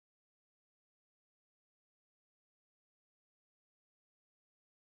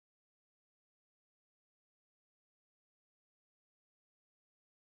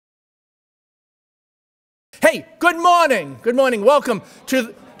Hey, good morning. Good morning. Welcome to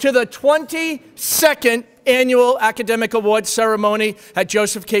the 22nd Annual Academic Awards Ceremony at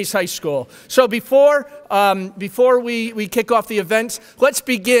Joseph Case High School. So before we kick off the events, let's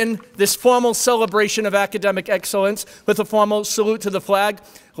begin this formal celebration of academic excellence with a formal salute to the flag,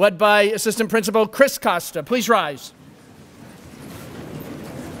 led by Assistant Principal Chris Costa. Please rise.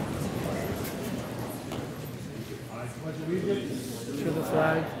 I pledge allegiance to the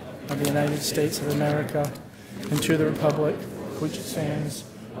flag of the United States of America and to the republic which stands,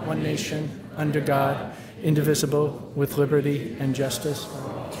 one nation, under God, indivisible, with liberty and justice.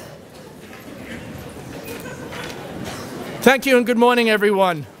 Thank you and good morning,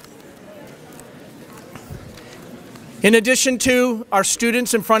 everyone. In addition to our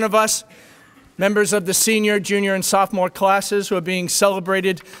students in front of us, members of the senior, junior, and sophomore classes who are being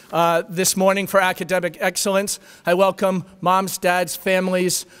celebrated this morning for academic excellence, I welcome moms, dads,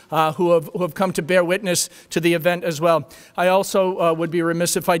 families who have come to bear witness to the event as well. I also would be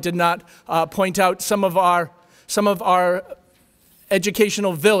remiss if I did not point out some of our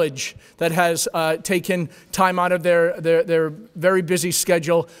educational village that has taken time out of their very busy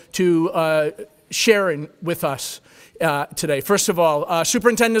schedule to share with us today. First of all,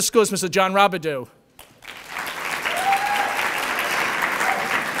 Superintendent of Schools, Mr. John Robidoux.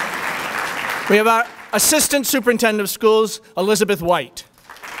 We have our Assistant Superintendent of Schools, Elizabeth White.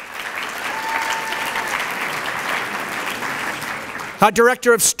 Our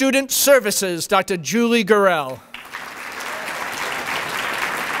Director of Student Services, Dr. Julie Gurrell.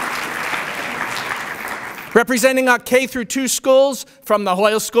 Representing our K-2 schools from the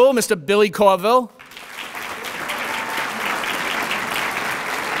Hoyle School, Mr. Billy Corville.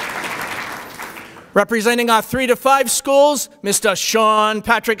 Representing our 3 to 5 schools, Mr. Sean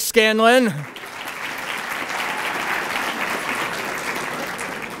Patrick Scanlon.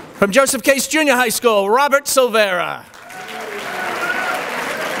 From Joseph Case Junior High School, Robert Silvera.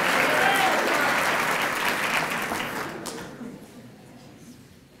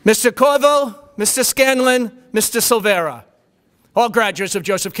 Mr. Corville, Mr. Scanlon, Mr. Silvera. All graduates of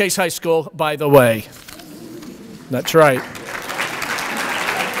Joseph Case High School, by the way. That's right.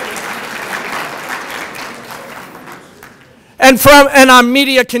 And our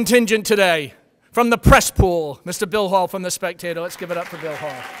media contingent today, from the press pool, Mr. Bill Hall from The Spectator. Let's give it up for Bill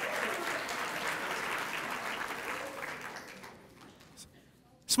Hall.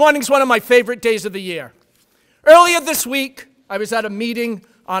 This morning's one of my favorite days of the year. Earlier this week, I was at a meeting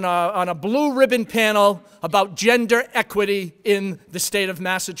on a blue ribbon panel about gender equity in the state of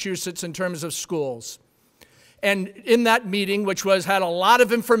Massachusetts in terms of schools. And in that meeting, which had a lot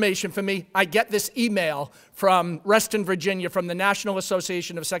of information for me, I get this email from Reston, Virginia, from the National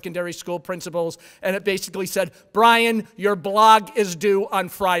Association of Secondary School Principals, and it basically said, "Brian, your blog is due on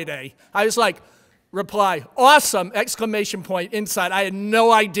Friday." I was like, reply, "Awesome!" exclamation point inside. I had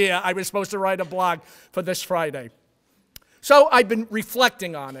no idea I was supposed to write a blog for this Friday. So I've been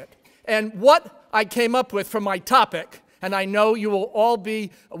reflecting on it. And what I came up with for my topic, and I know you will all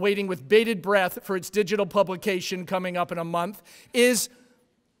be waiting with bated breath for its digital publication coming up in a month, is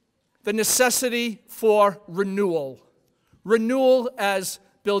the necessity for renewal. Renewal as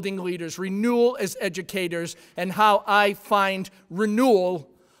building leaders, renewal as educators, and how I find renewal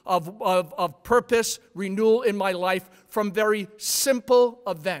of purpose, renewal in my life from very simple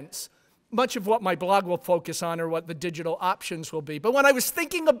events. Much of what my blog will focus on are what the digital options will be. But when I was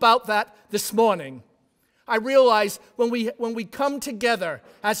thinking about that this morning, I realized when we come together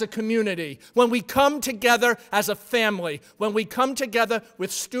as a community, when we come together as a family, when we come together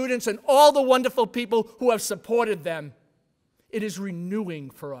with students and all the wonderful people who have supported them, it is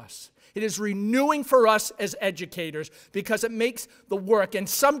renewing for us. It is renewing for us as educators because it makes the work. And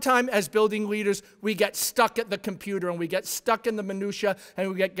sometimes as building leaders, we get stuck at the computer and we get stuck in the minutia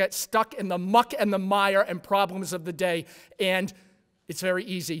and we get stuck in the muck and the mire and problems of the day. And it's very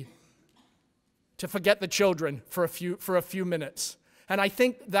easy to forget the children for a few minutes. And I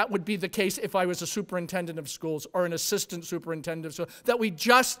think that would be the case if I was a superintendent of schools or an assistant superintendent of schools, that we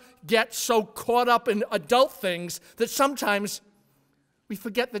just get so caught up in adult things that sometimes we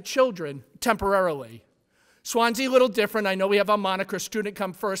forget the children temporarily. Swansea a little different. I know we have our moniker, student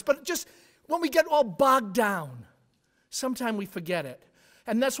come first, but just when we get all bogged down, sometimes we forget it.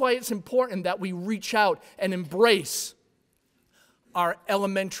 And that's why it's important that we reach out and embrace our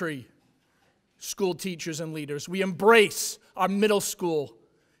elementary school teachers and leaders. We embrace our middle school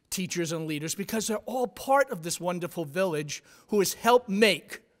teachers and leaders because they're all part of this wonderful village who has helped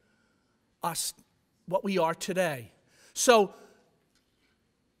make us what we are today. So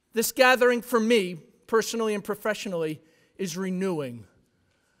this gathering for me, personally and professionally, is renewing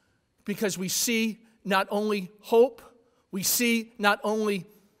because we see not only hope, we see not only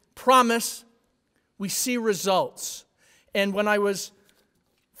promise, we see results. And when I was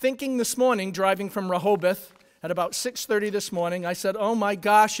thinking this morning, driving from Rehoboth at about 6:30 this morning, I said, oh my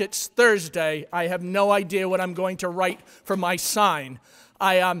gosh, it's Thursday. I have no idea what I'm going to write for my sign.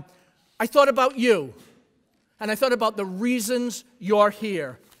 I thought about you, and I thought about the reasons you're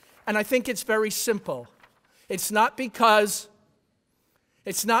here. And I think it's very simple. It's not because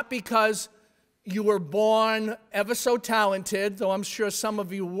you were born ever so talented, though I'm sure some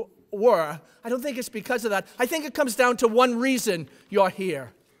of you were. I don't think it's because of that. I think it comes down to one reason you're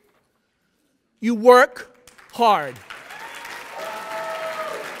here. You work hard.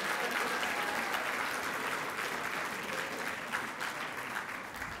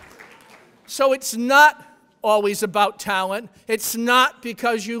 So it's not always about talent. It's not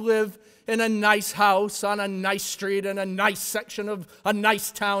because you live in a nice house on a nice street in a nice section of a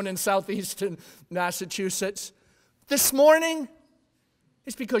nice town in southeastern Massachusetts. This morning,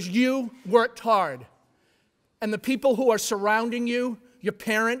 it's because you worked hard. And the people who are surrounding you, your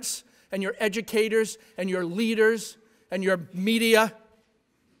parents and your educators and your leaders and your media,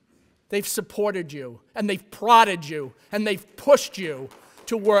 they've supported you and they've prodded you and they've pushed you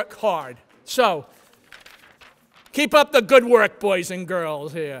to work hard. So, keep up the good work, boys and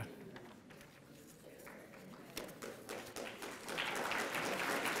girls here.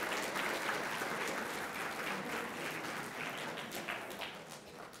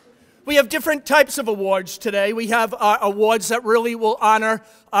 We have different types of awards today. We have awards that really will honor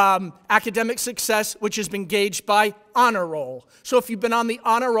academic success, which has been gauged by honor roll. So if you've been on the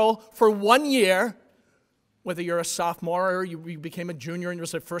honor roll for 1 year, whether you're a sophomore or you became a junior and it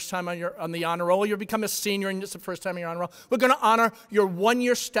was the first time on the honor roll, or you become a senior and it's the first time on your honor roll, we're going to honor your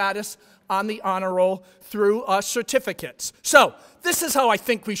 1-year status on the honor roll through certificates. So this is how I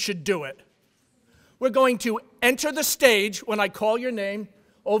think we should do it. We're going to enter the stage when I call your name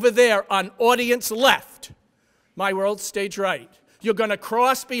over there on audience left. My world, stage right. You're going to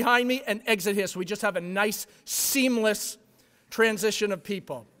cross behind me and exit here, so we just have a nice, seamless transition of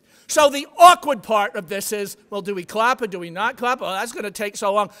people. So the awkward part of this is, well, do we clap or do we not clap? Oh, that's going to take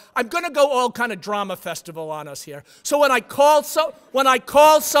so long. I'm going to go all kind of drama festival on us here. So when I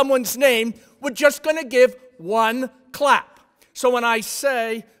call someone's name, we're just going to give one clap. So when I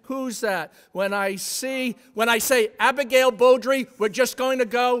say, who's that? When I say Abigail Beaudry, we're just going to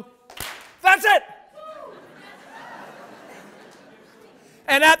go, that's it.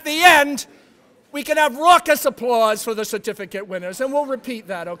 And at the end, we can have raucous applause for the certificate winners, and we'll repeat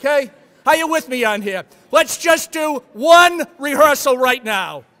that, okay? Are you with me on here? Let's just do one rehearsal right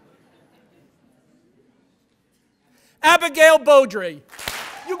now. Abigail Beaudry,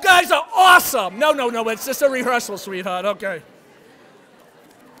 you guys are awesome. No, it's just a rehearsal, sweetheart, okay.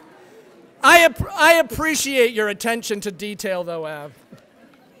 I appreciate your attention to detail, though, Ab.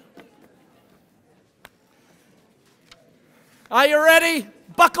 Are you ready?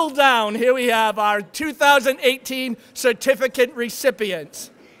 Buckle down. Here we have our 2018 certificate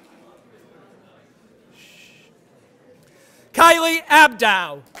recipients. Kylie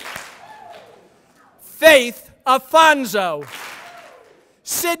Abdow, Faith Afonso,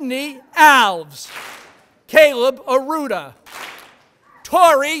 Sydney Alves, Caleb Aruda,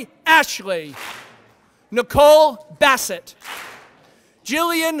 Tori Ashley, Nicole Bassett,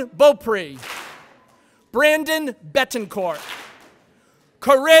 Jillian Beaupre, Brandon Betancourt,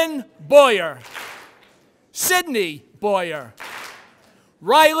 Corinne Boyer, Sydney Boyer,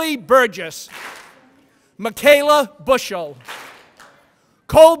 Riley Burgess, Michaela Bushel,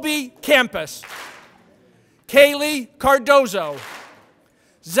 Colby Campus, Kaylee Cardozo,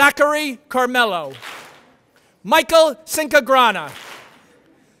 Zachary Carmelo, Michael Cincagrana,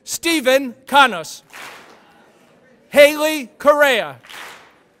 Stephen Canos, Haley Correa,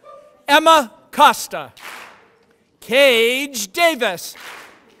 Emma Costa, Cage Davis,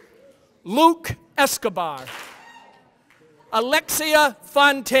 Luke Escobar, Alexia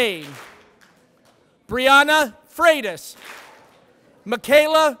Fontaine, Brianna Freitas,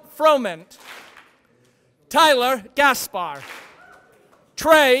 Michaela Froment, Tyler Gaspar,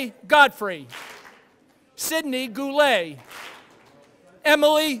 Trey Godfrey, Sydney Goulet,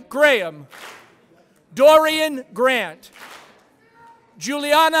 Emily Graham, Dorian Grant,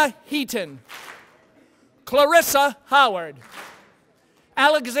 Juliana Heaton, Clarissa Howard,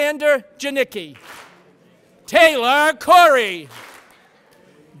 Alexander Janicki, Taylor Corey,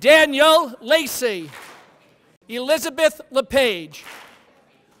 Daniel Lacey, Elizabeth LePage,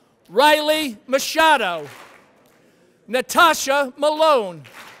 Riley Machado, Natasha Malone,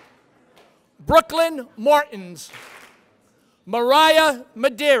 Brooklyn Martins, Mariah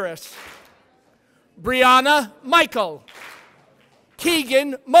Medeiros, Brianna Michael,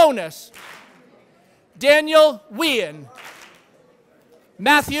 Keegan Monis, Daniel Wien,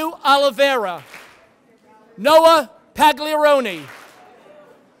 Matthew Oliveira, Noah Pagliaroni,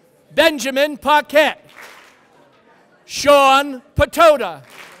 Benjamin Paquette, Sean Patoda,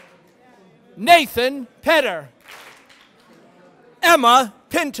 Nathan Petter, Emma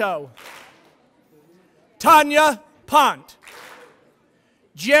Pinto, Tanya Pont,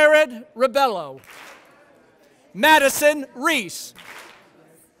 Jared Rebello, Madison Reese,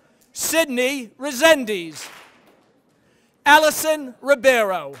 Sydney Resendiz, Allison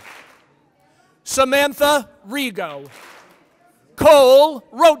Ribeiro, Samantha Rigo, Cole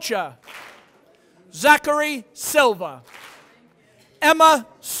Rocha, Zachary Silva, Emma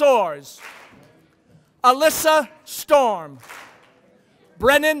Soares, Alyssa Storm,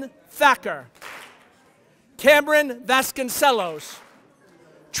 Brennan Thacker, Cameron Vasconcelos,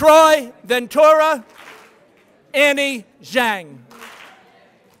 Troy Ventura, Annie Zhang.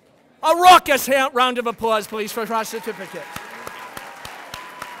 A raucous round of applause, please, for our certificate.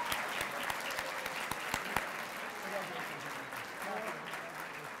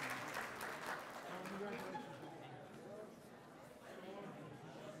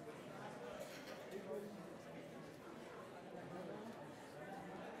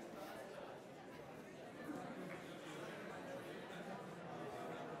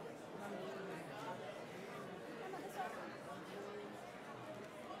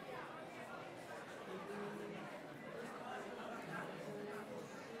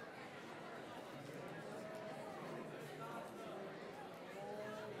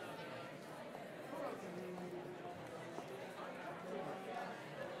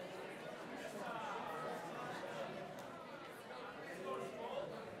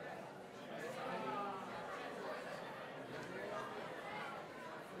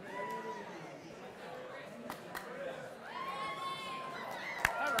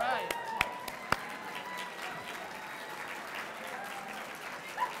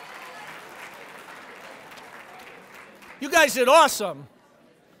 You guys did awesome.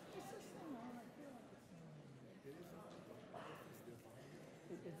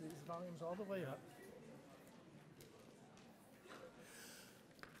 Volume's all the way up.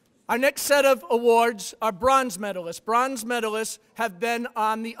 Our next set of awards are bronze medalists. Bronze medalists have been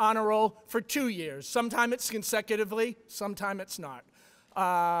on the honor roll for 2 years. Sometime it's consecutively, sometime it's not.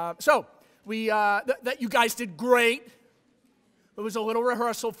 You guys did great. It was a little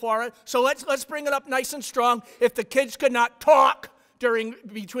rehearsal for it. So let's bring it up nice and strong. If the kids could not talk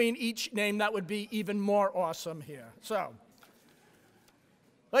between each name, that would be even more awesome here. So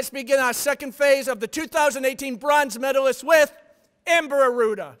let's begin our second phase of the 2018 bronze medalists with Amber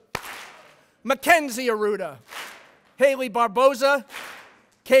Aruda, Mackenzie Aruda, Haley Barboza,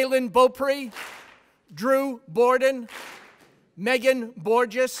 Kaylin Beaupre, Drew Borden, Megan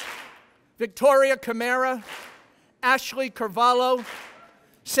Borges, Victoria Camara, Ashley Carvalho,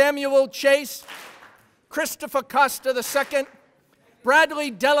 Samuel Chase, Christopher Costa II, Bradley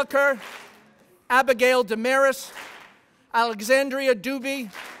Delacour, Abigail Damaris, Alexandria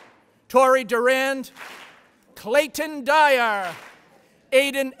Doobie, Tori Durand, Clayton Dyer,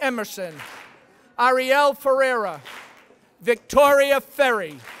 Aiden Emerson, Ariel Ferreira, Victoria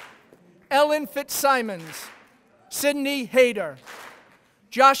Ferry, Ellen Fitzsimons, Sydney Hayter,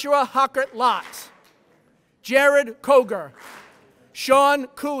 Joshua Hockert Lotz, Jared Koger, Sean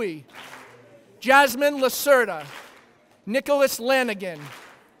Cooey, Jasmine Lacerda, Nicholas Lanigan,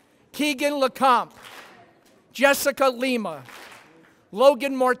 Keegan Lecomte, Jessica Lima,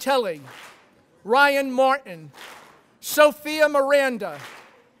 Logan Mortelli, Ryan Martin, Sophia Miranda,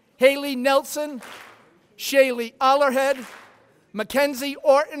 Haley Nelson, Shaylee Ollerhead, Mackenzie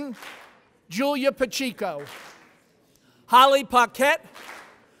Orton, Julia Pacheco, Holly Paquette,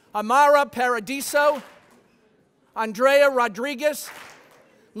 Amara Paradiso, Andrea Rodriguez,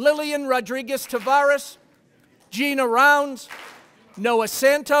 Lillian Rodriguez Tavares, Gina Rounds, Noah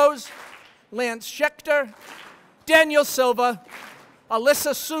Santos, Lance Schechter, Daniel Silva,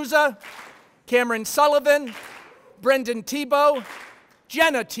 Alyssa Souza, Cameron Sullivan, Brendan Tebow,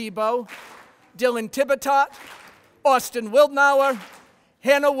 Jenna Tebow, Dylan Tibitot, Austin Wildnauer,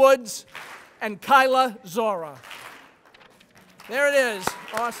 Hannah Woods, and Kyla Zora. There it is.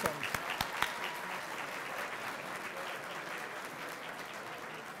 Awesome.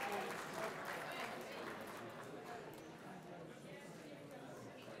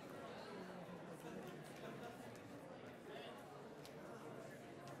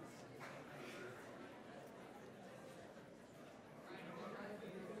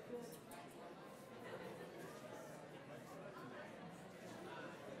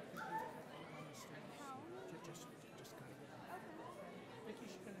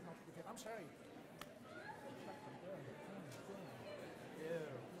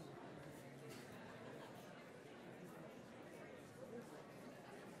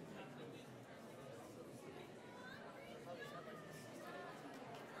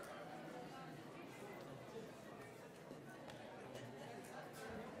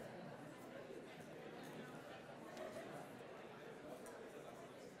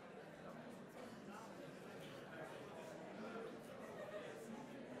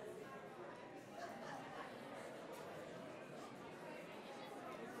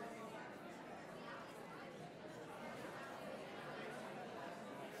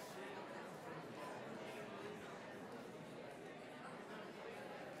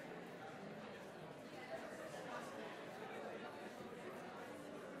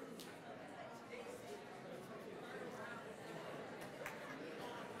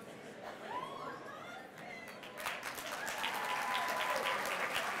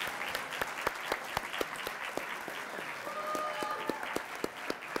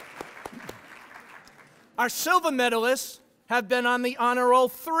 Our silver medalists have been on the honor roll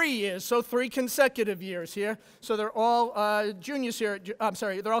 3 years, so 3 consecutive years here. So they're all juniors here.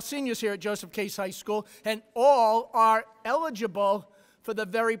 They're all seniors here at Joseph Case High School, and all are eligible for the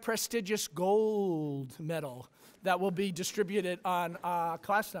very prestigious gold medal that will be distributed on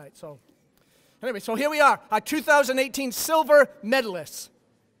class night. So, anyway, so here we are, our 2018 silver medalists: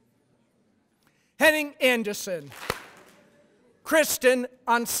 Henning Anderson, Kristen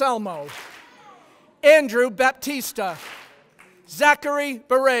Anselmo, Andrew Baptista, Zachary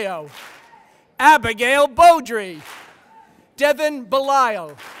Barreo, Abigail Beaudry, Devin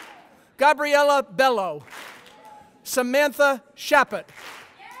Belisle, Gabriella Bello, Samantha Shappett,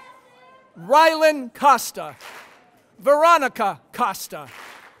 Rylan Costa, Veronica Costa,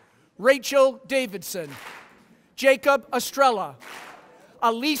 Rachel Davidson, Jacob Estrella,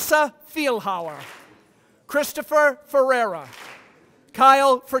 Alisa Fielhauer, Christopher Ferreira,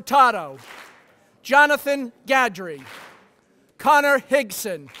 Kyle Furtado, Jonathan Gadry, Connor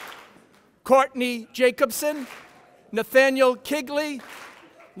Higson, Courtney Jacobson, Nathaniel Kigley,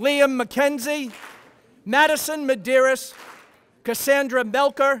 Liam McKenzie, Madison Medeiros, Cassandra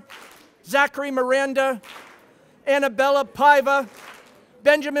Melker, Zachary Miranda, Annabella Paiva,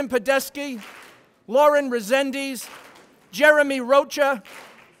 Benjamin Podesky, Lauren Resendiz, Jeremy Rocha,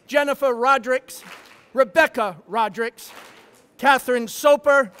 Jennifer Rodricks, Rebecca Rodricks, Catherine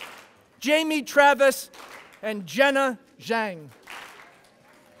Soper, Jamie Travis, and Jenna Zhang.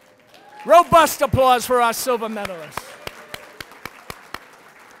 Robust applause for our silver medalists.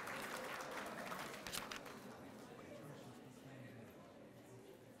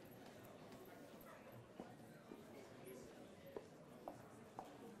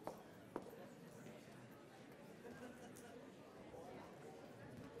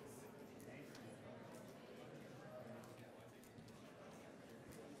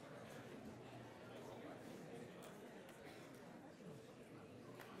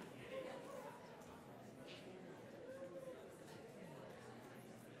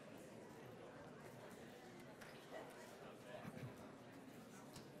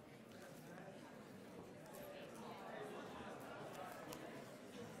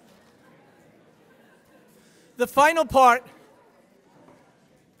 The final part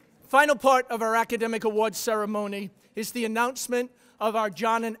of our academic awards ceremony is the announcement of our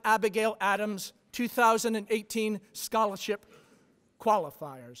John and Abigail Adams 2018 scholarship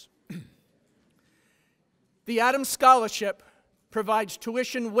qualifiers. The Adams Scholarship provides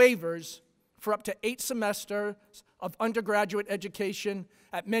tuition waivers for up to 8 semesters of undergraduate education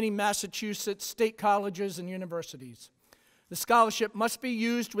at many Massachusetts state colleges and universities. The scholarship must be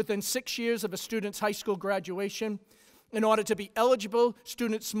used within 6 years of a student's high school graduation. In order to be eligible,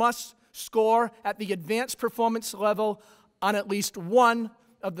 students must score at the advanced performance level on at least one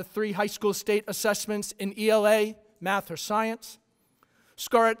of the 3 high school state assessments in ELA, math, or science,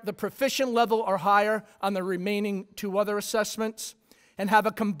 score at the proficient level or higher on the remaining 2 other assessments, and have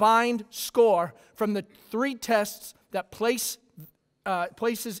a combined score from the 3 tests that places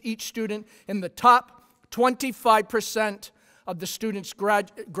each student in the top 25% of the students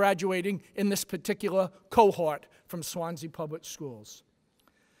graduating in this particular cohort from Swansea Public Schools.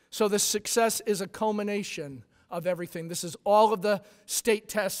 So the success is a culmination of everything. This is all of the state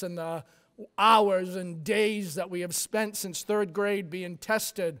tests and the hours and days that we have spent since 3rd grade being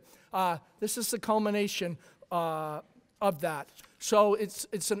tested. This is the culmination of that. So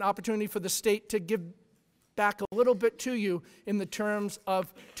it's an opportunity for the state to give back a little bit to you in the terms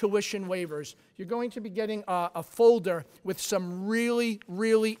of tuition waivers. You're going to be getting a folder with some really,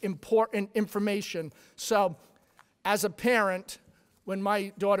 really important information. So as a parent, when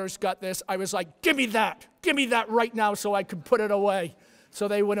my daughters got this, I was like, give me that right now so I could put it away so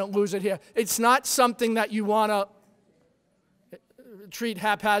they wouldn't lose it here. It's not something that you want to treat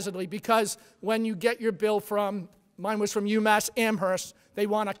haphazardly, because when you get your bill from, mine was from UMass Amherst, they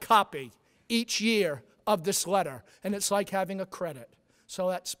want a copy each year of this letter, and it's like having a credit. So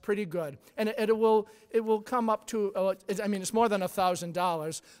that's pretty good. And it will come up to, I mean, it's more than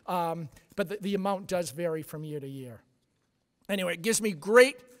 $1,000, but the amount does vary from year to year. Anyway, it gives me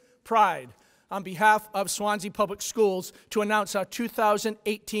great pride on behalf of Swansea Public Schools to announce our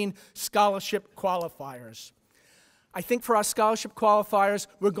 2018 scholarship qualifiers. I think for our scholarship qualifiers,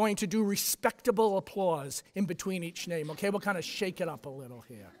 we're going to do respectable applause in between each name, okay? We'll kind of shake it up a little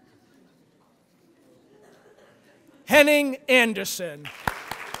here. Henning Anderson.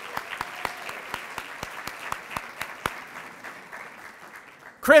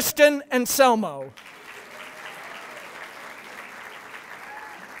 Kristen Anselmo.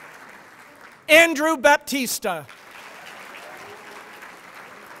 Andrew Baptista.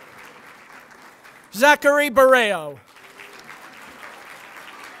 Zachary Barreo.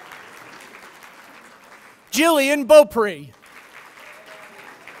 Jillian Beaupre.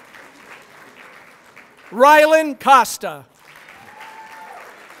 Rylan Costa.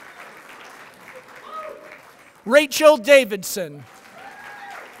 Rachel Davidson.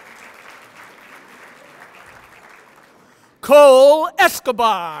 Cole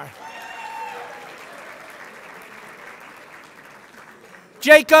Escobar.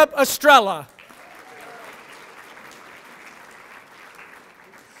 Jacob Estrella.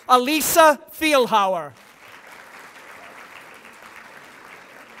 Alisa Fielhauer.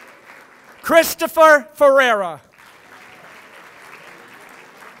 Christopher Ferreira.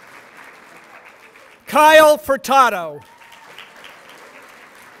 Kyle Furtado.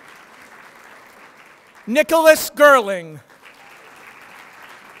 Nicholas Gerling.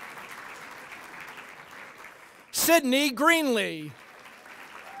 Sydney Greenlee.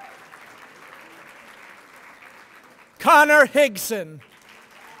 Connor Higson.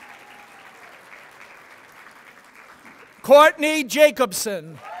 Courtney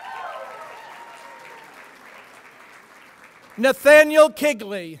Jacobson. Nathaniel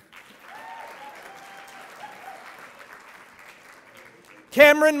Kigley.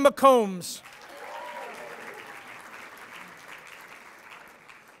 Cameron McCombs.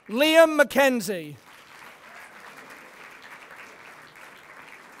 Liam McKenzie.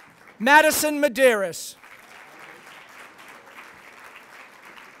 Madison Medeiros.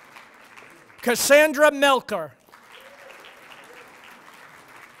 Cassandra Melker.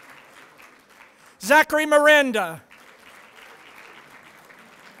 Zachary Miranda.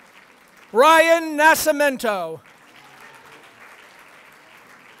 Ryan Nascimento.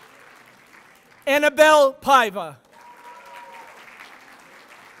 Annabelle Paiva.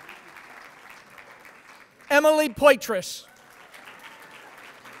 Emily Poitras.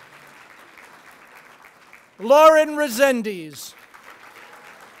 Lauren Resendiz.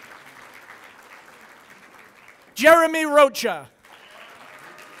 Jeremy Rocha.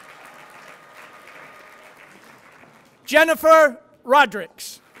 Jennifer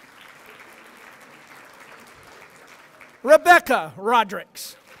Rodricks. Rebecca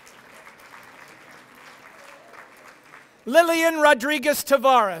Rodricks. Lillian Rodriguez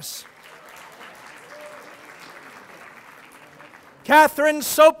Tavares. Catherine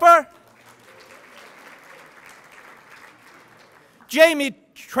Soper. Jamie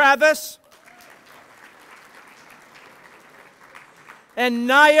Travis. And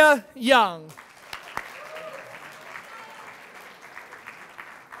Naya Young.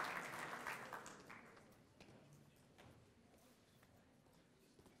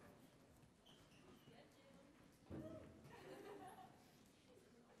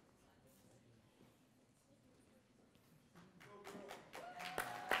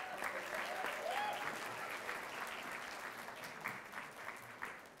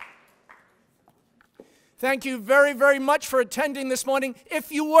 Thank you very, very much for attending this morning.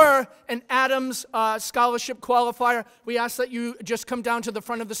 If you were an Adams Scholarship qualifier, we ask that you just come down to the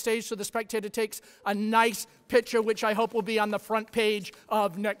front of the stage so the spectator takes a nice picture, which I hope will be on the front page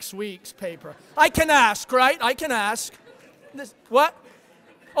of next week's paper. I can ask, right? I can ask. What?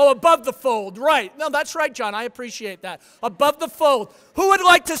 Oh, above the fold, right. No, that's right, John. I appreciate that. Above the fold. Who would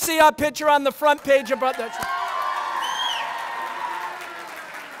like to see our picture on the front page about that?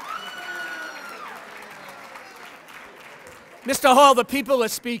 Mr. Hall, the people are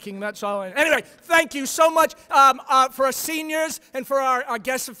speaking, that's all. Anyway, thank you so much for our seniors and for our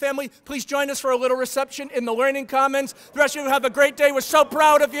guests and family. Please join us for a little reception in the Learning Commons. The rest of you have a great day. We're so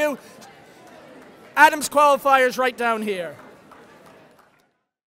proud of you. Adams qualifiers right down here.